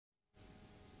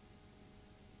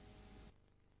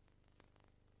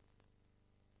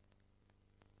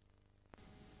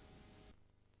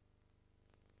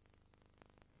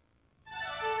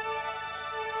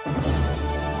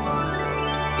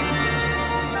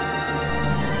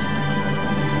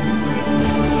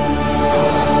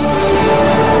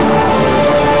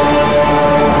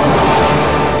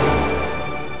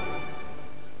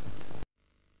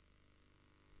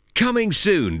Coming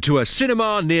soon to a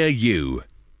cinema near you.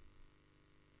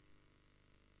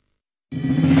 Hey,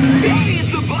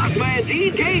 it's the boss man,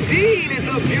 DJ Dean. It's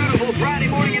a beautiful Friday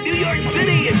morning in New York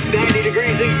City. It's 90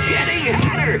 degrees and getting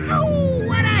hotter. Oh,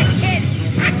 what a hit!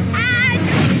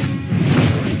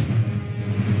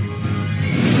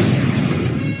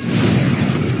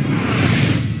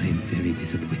 I'm very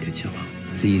disappointed,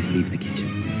 Shaba. Please leave the kitchen.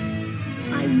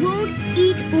 I won't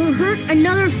eat or hurt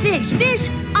another fish. Fish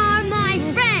are my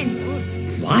friends.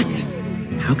 What?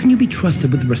 How can you be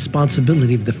trusted with the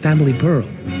responsibility of the family pearl?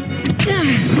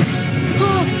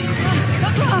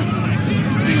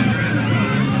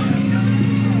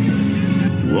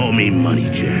 You owe me money,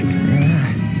 Jack.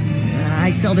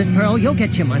 I sell this pearl, you'll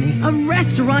get your money. A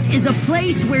restaurant is a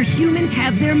place where humans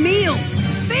have their meals.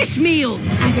 Fish meals.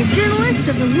 As a journalist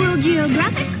of the World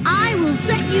Geographic, I will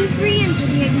set you free into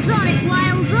the exotic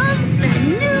wilds of the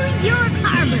New York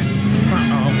Harbor.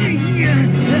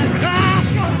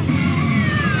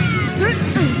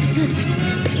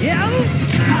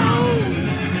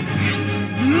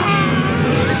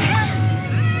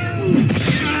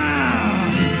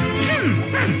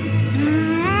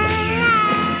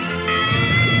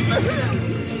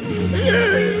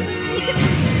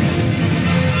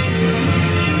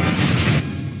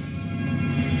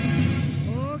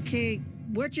 Okay,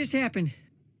 what just happened?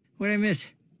 What'd I miss?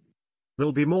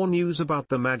 There'll be more news about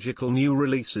the magical new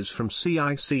releases from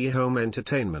CIC Home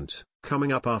Entertainment,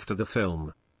 coming up after the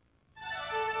film.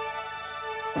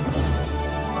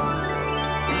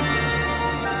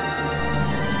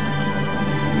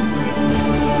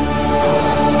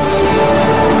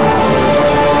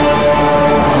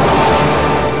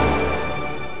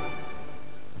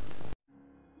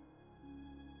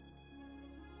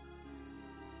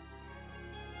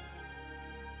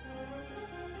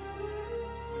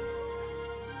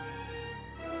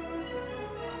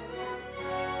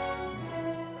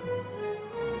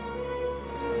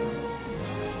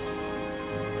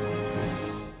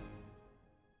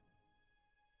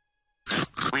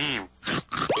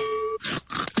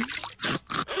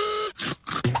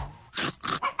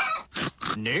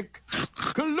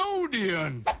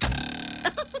 Nickelodeon.